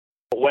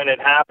when it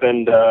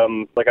happened,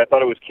 I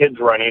thought it was kids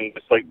running,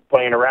 just like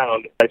playing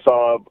around. I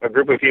saw a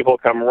group of people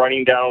come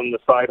running down the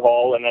side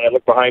hall, and then I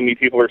looked behind me,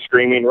 people were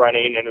screaming,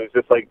 running, and it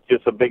was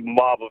just a big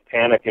mob of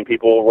panic and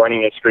people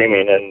running and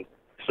screaming. And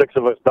 6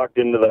 of us ducked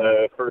into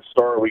the first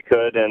store we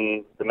could,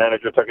 and the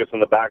manager took us in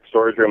the back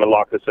storage room and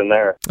locked us in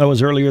there. That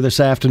was earlier this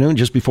afternoon,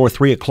 just before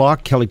 3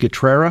 o'clock. Kelly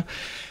Catrera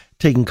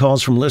taking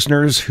calls from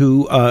listeners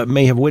who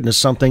may have witnessed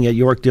something at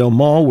Yorkdale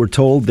Mall. We're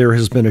told there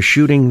has been a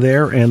shooting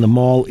there, and the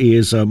mall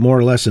is more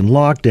or less in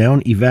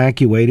lockdown,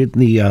 evacuated.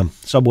 The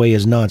subway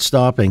is not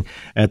stopping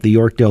at the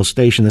Yorkdale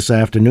station this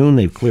afternoon.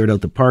 They've cleared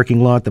out the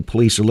parking lot. The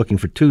police are looking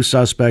for 2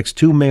 suspects,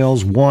 2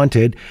 males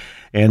wanted,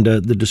 and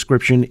the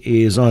description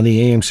is on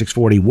the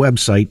AM640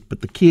 website.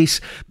 But the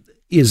case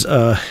is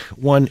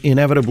one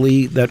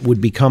inevitably that would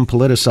become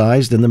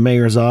politicized, and the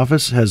mayor's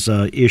office has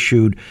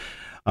issued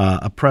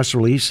a press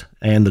release,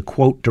 and the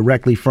quote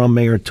directly from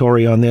Mayor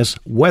Tory on this: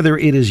 whether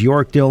it is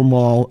Yorkdale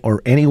Mall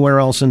or anywhere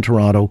else in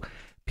Toronto,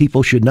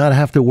 people should not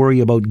have to worry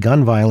about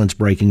gun violence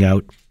breaking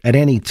out at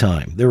any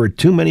time. There are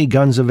too many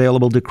guns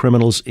available to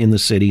criminals in the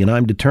city, and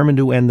I'm determined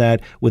to end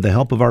that with the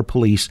help of our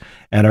police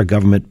and our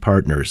government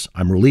partners.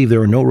 I'm relieved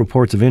there are no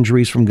reports of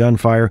injuries from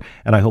gunfire,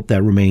 and I hope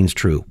that remains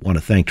true. I want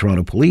to thank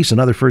Toronto Police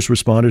and other first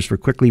responders for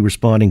quickly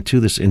responding to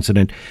this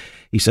incident.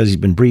 He says he's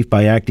been briefed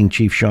by Acting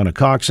Chief Shauna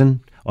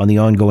Coxon on the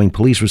ongoing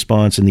police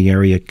response in the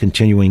area,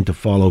 continuing to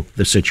follow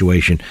the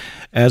situation.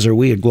 As are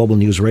we at Global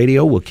News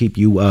Radio. We'll keep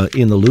you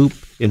in the loop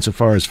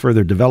insofar as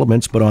further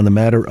developments, but on the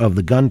matter of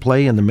the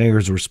gunplay and the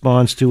mayor's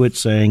response to it,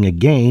 saying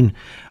again,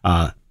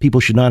 people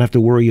should not have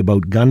to worry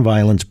about gun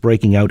violence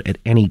breaking out at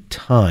any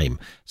time.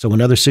 So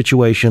another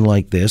situation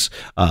like this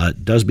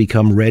does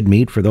become red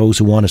meat for those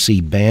who want to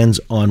see bans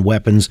on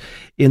weapons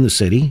in the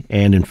city.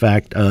 And in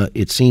fact,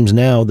 it seems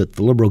now that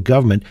the Liberal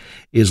government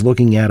is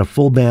looking at a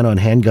full ban on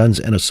handguns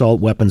and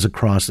assault weapons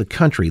across the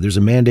country. There's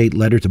a mandate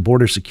letter to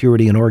Border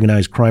Security and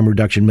Organized Crime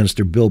Reduction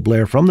Minister Bill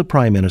Blair from the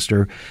Prime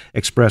Minister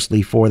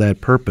expressly for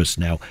that purpose.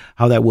 Now,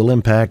 how that will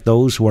impact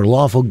those who are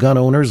lawful gun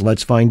owners,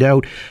 let's find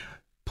out.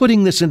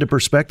 Putting this into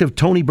perspective,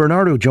 Tony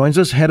Bernardo joins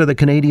us, head of the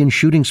Canadian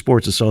Shooting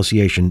Sports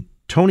Association.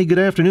 Tony, good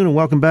afternoon and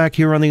welcome back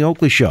here on The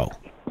Oakley Show.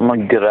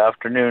 Good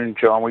afternoon,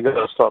 John. We got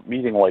to stop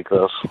meeting like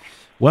this.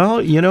 Well,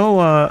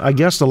 I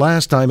guess the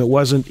last time it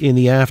wasn't in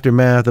the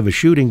aftermath of a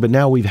shooting, but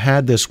now we've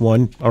had this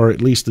one, or at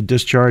least the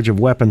discharge of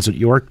weapons at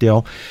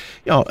Yorkdale.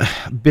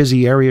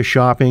 Busy area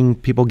shopping,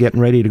 people getting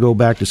ready to go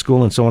back to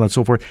school and so on and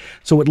so forth.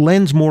 So it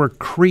lends more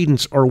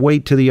credence or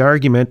weight to the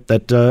argument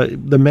that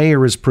the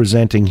mayor is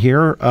presenting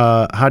here.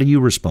 How do you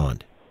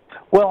respond?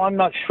 Well, I'm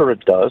not sure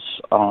it does.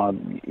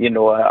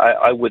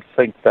 I would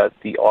think that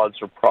the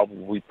odds are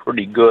probably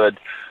pretty good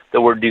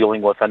that we're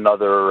dealing with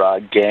another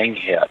gang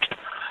hit.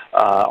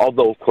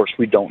 Although, of course,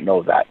 we don't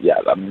know that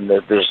yet. I mean,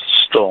 there's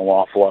still an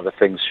awful lot of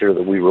things here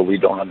that we really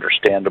don't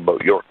understand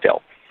about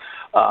Yorkdale.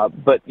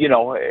 But,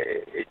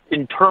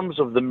 in terms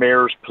of the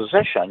mayor's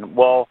position,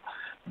 well,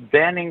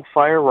 banning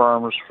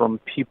firearms from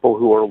people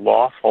who are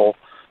lawful,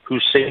 who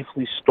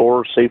safely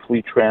store,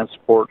 safely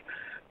transport,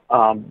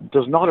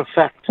 does not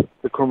affect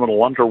the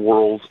criminal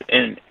underworld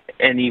in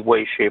any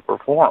way, shape, or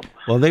form.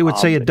 Well, they would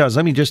say it does.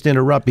 Let me just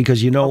interrupt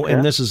because, okay.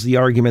 And this is the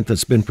argument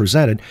that's been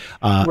presented.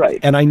 Right.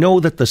 And I know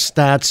that the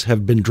stats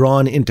have been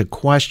drawn into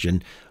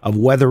question of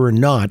whether or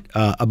not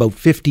about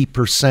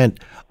 50%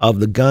 of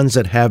the guns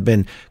that have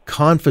been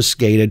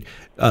confiscated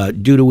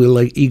due to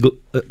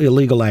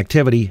illegal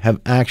activity have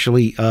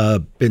actually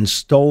been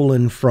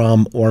stolen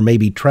from or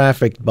maybe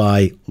trafficked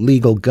by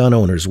legal gun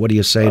owners. What do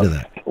you say to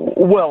that?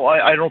 Well,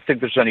 I don't think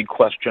there's any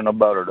question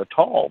about it at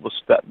all.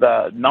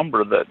 The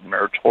number that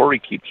Mayor Tory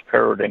keeps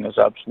parroting is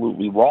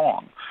absolutely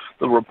wrong.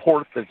 The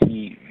report that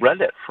he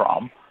read it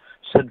from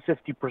said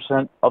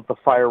 50% of the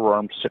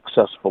firearms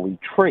successfully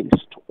traced.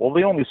 Well,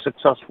 they only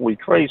successfully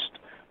traced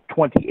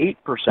 28%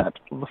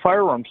 of the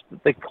firearms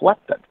that they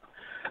collected.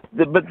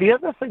 But the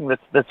other thing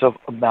that's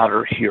a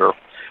matter here,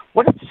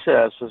 what it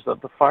says is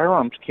that the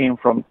firearms came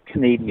from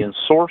Canadian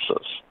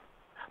sources.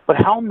 But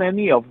how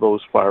many of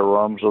those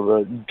firearms are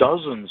the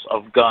dozens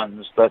of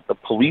guns that the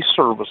police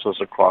services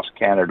across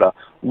Canada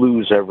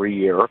lose every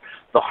year,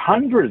 the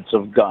hundreds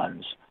of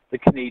guns the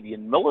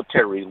Canadian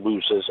military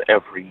loses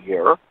every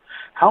year?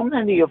 How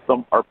many of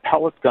them are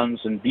pellet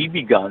guns and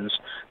BB guns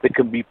that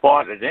can be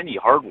bought at any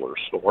hardware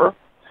store?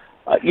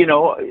 They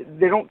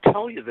don't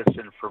tell you this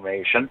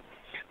information.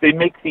 They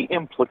make the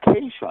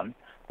implication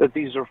that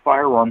these are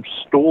firearms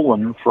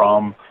stolen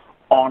from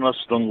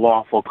honest and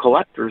lawful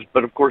collectors,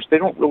 but of course they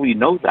don't really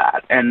know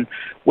that. And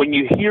when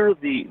you hear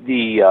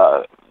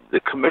the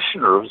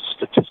Commissioner of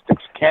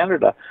Statistics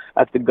Canada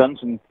at the Guns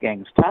and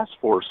Gangs Task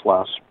Force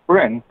last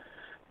spring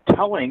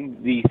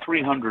telling the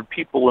 300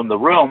 people in the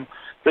room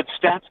that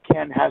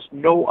StatsCan has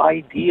no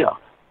idea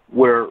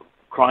where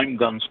crime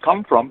guns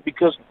come from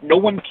because no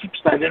one keeps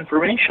that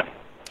information.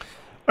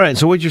 All right,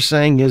 so what you're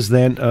saying is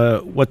then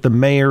what the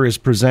mayor is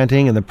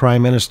presenting and the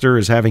Prime Minister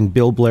is having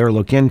Bill Blair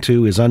look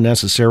into is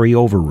unnecessary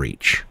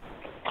overreach.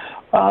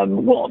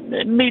 Well,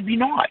 maybe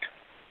not.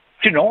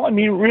 I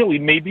mean, really,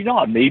 maybe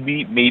not.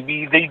 Maybe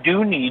they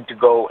do need to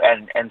go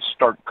and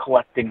start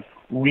collecting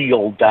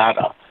real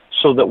data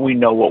so that we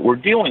know what we're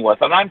dealing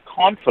with. And I'm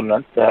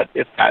confident that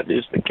if that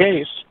is the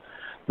case,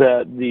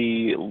 that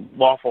the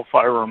lawful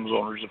firearms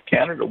owners of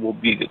Canada will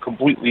be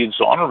completely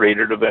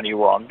exonerated of any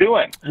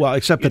wrongdoing. Well,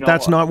 except that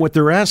that's not what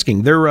they're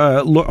asking. They're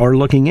are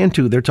looking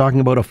into. They're talking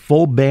about a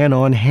full ban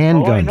on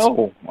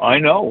handguns. I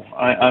know.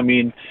 I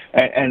mean,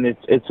 and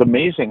it's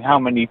amazing how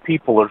many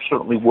people are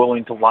certainly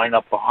willing to line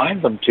up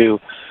behind them to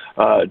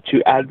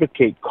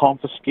advocate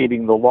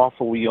confiscating the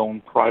lawfully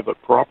owned private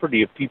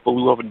property of people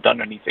who haven't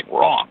done anything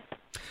wrong.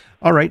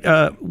 All right.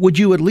 Would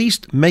you at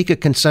least make a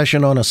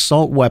concession on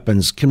assault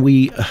weapons? Can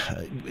we?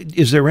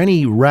 Is there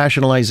any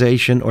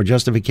rationalization or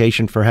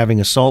justification for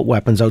having assault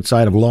weapons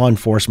outside of law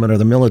enforcement or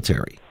the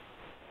military?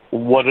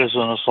 What is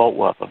an assault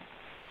weapon?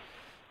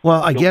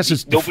 Well, I guess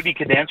it's nobody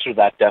can answer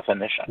that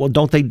definition. Well,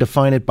 don't they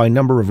define it by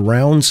number of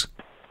rounds?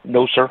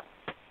 No, sir.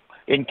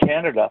 In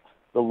Canada,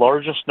 the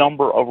largest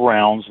number of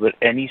rounds that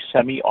any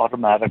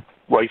semi-automatic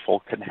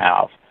rifle can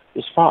have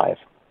is 5.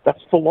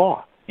 That's the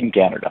law in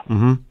Canada.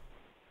 Mm-hmm.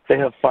 They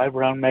have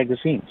 5-round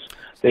magazines.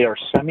 They are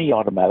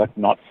semi-automatic,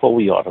 not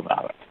fully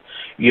automatic.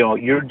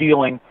 You're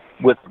dealing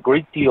with a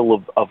great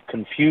deal of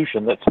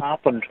confusion that's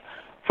happened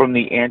from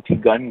the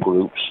anti-gun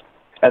groups,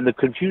 and the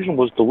confusion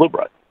was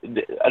deliberate.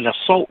 An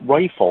assault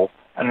rifle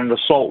and an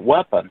assault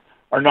weapon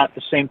are not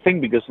the same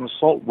thing because an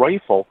assault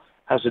rifle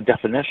has a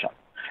definition,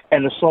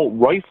 and assault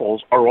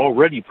rifles are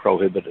already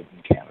prohibited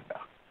in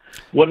Canada.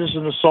 What is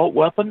an assault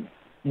weapon?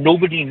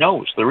 Nobody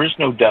knows. There is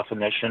no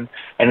definition,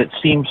 and it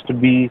seems to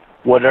be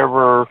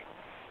whatever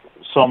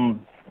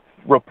some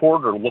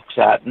reporter looks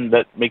at and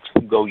that makes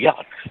them go,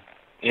 yuck.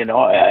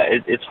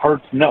 It's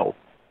hard to know,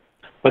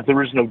 but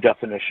there is no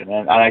definition,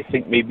 and I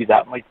think maybe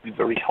that might be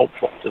very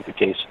helpful to the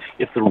case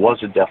if there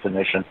was a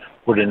definition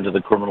put into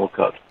the criminal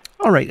code.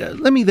 All right,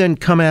 let me then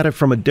come at it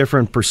from a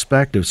different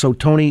perspective. So,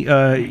 Tony,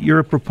 you're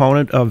a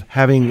proponent of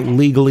having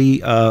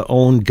legally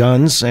owned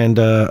guns, and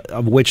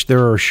of which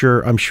there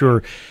are, I'm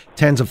sure,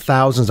 tens of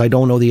thousands. I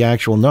don't know the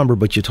actual number,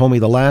 but you told me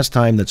the last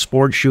time that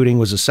sport shooting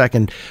was the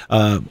second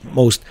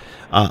most,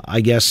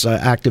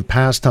 active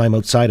pastime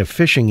outside of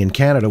fishing in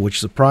Canada,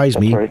 which surprised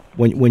me. Right.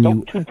 When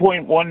you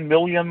 2.1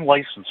 million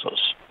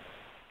licenses,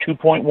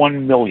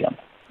 2.1 million.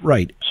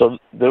 Right. So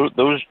there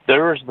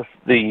is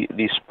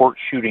the sports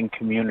shooting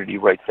community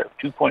right there,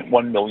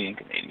 2.1 million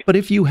Canadians. But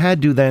if you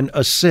had to then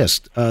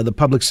assist the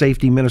Public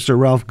Safety Minister,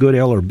 Ralph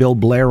Goodale, or Bill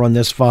Blair on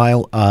this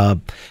file,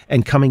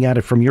 and coming at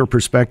it from your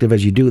perspective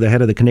as you do, the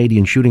head of the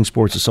Canadian Shooting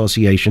Sports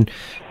Association,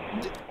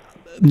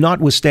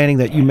 notwithstanding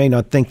that you may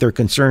not think their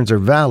concerns are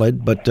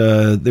valid, but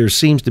there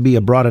seems to be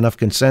a broad enough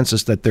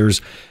consensus that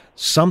there's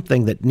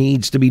something that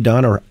needs to be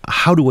done, or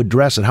how to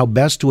address it, how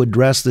best to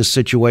address this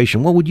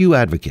situation. What would you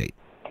advocate?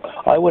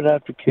 I would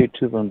advocate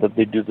to them that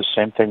they do the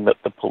same thing that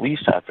the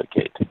police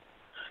advocate.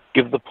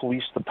 Give the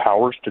police the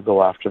powers to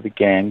go after the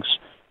gangs,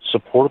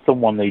 support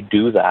them when they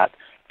do that,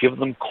 give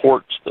them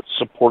courts that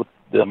support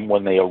them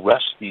when they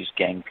arrest these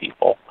gang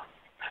people,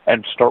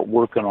 and start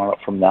working on it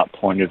from that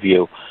point of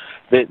view.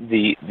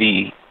 The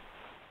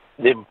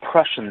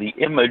impression, the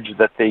image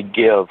that they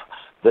give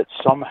that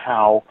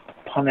somehow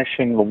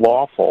punishing the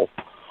lawful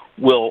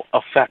will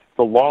affect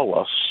the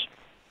lawless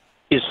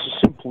is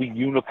simply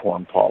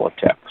unicorn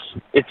politics.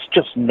 It's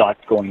just not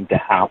going to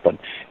happen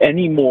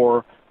any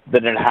more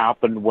than it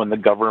happened when the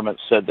government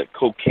said that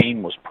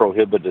cocaine was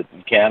prohibited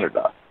in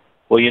Canada.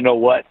 Well, you know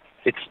what?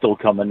 It's still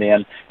coming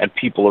in, and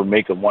people are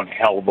making one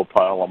hell of a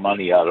pile of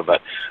money out of it.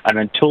 And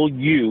until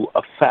you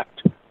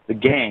affect the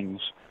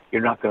gangs,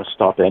 you're not going to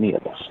stop any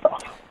of this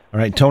stuff. All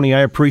right, Tony,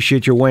 I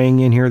appreciate your weighing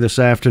in here this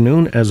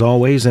afternoon, as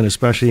always, and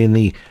especially in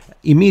the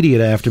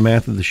immediate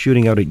aftermath of the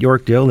shooting out at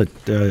Yorkdale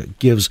that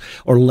gives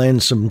or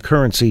lends some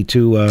currency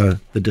to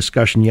the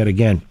discussion yet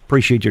again.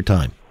 Appreciate your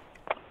time.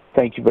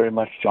 Thank you very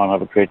much, John.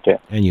 Have a great day.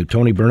 And you,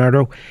 Tony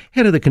Bernardo,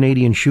 head of the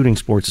Canadian Shooting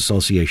Sports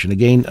Association.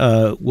 Again,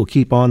 we'll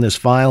keep on this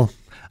file.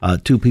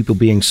 2 people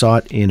being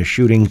sought in a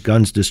shooting,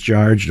 guns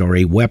discharged, or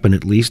a weapon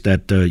at least,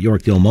 at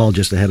Yorkdale Mall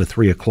just ahead of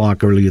 3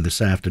 o'clock earlier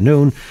this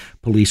afternoon.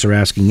 Police are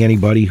asking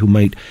anybody who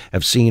might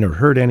have seen or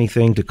heard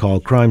anything to call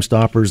Crime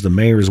Stoppers. The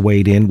mayor's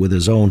weighed in with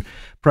his own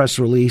press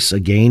release,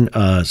 again,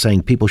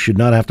 saying people should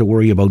not have to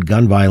worry about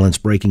gun violence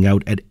breaking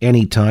out at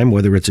any time,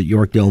 whether it's at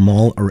Yorkdale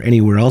Mall or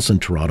anywhere else in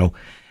Toronto.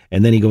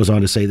 And then he goes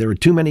on to say, there are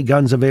too many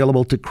guns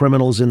available to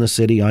criminals in the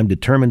city. I'm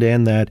determined to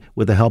end that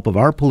with the help of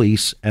our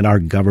police and our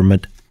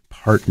government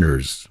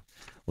partners.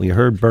 Well, you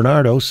heard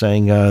Bernardo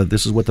saying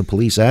this is what the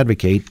police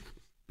advocate,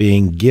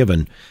 being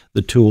given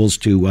the tools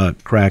to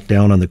crack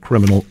down on the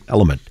criminal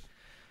element.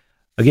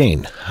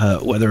 Again,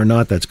 whether or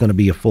not that's going to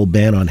be a full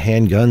ban on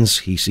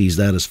handguns, he sees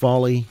that as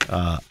folly.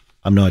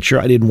 I'm not sure.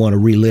 I didn't want to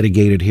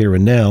relitigate it here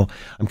and now.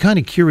 I'm kind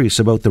of curious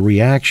about the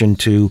reaction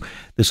to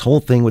this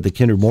whole thing with the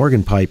Kinder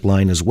Morgan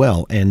pipeline as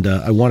well. And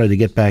I wanted to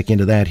get back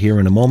into that here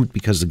in a moment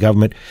because the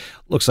government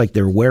looks like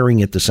they're wearing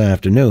it this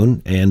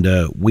afternoon, and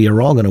we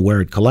are all going to wear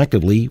it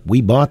collectively.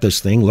 We bought this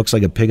thing. Looks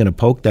like a pig in a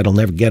poke that'll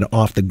never get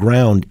off the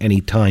ground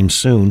anytime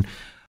soon.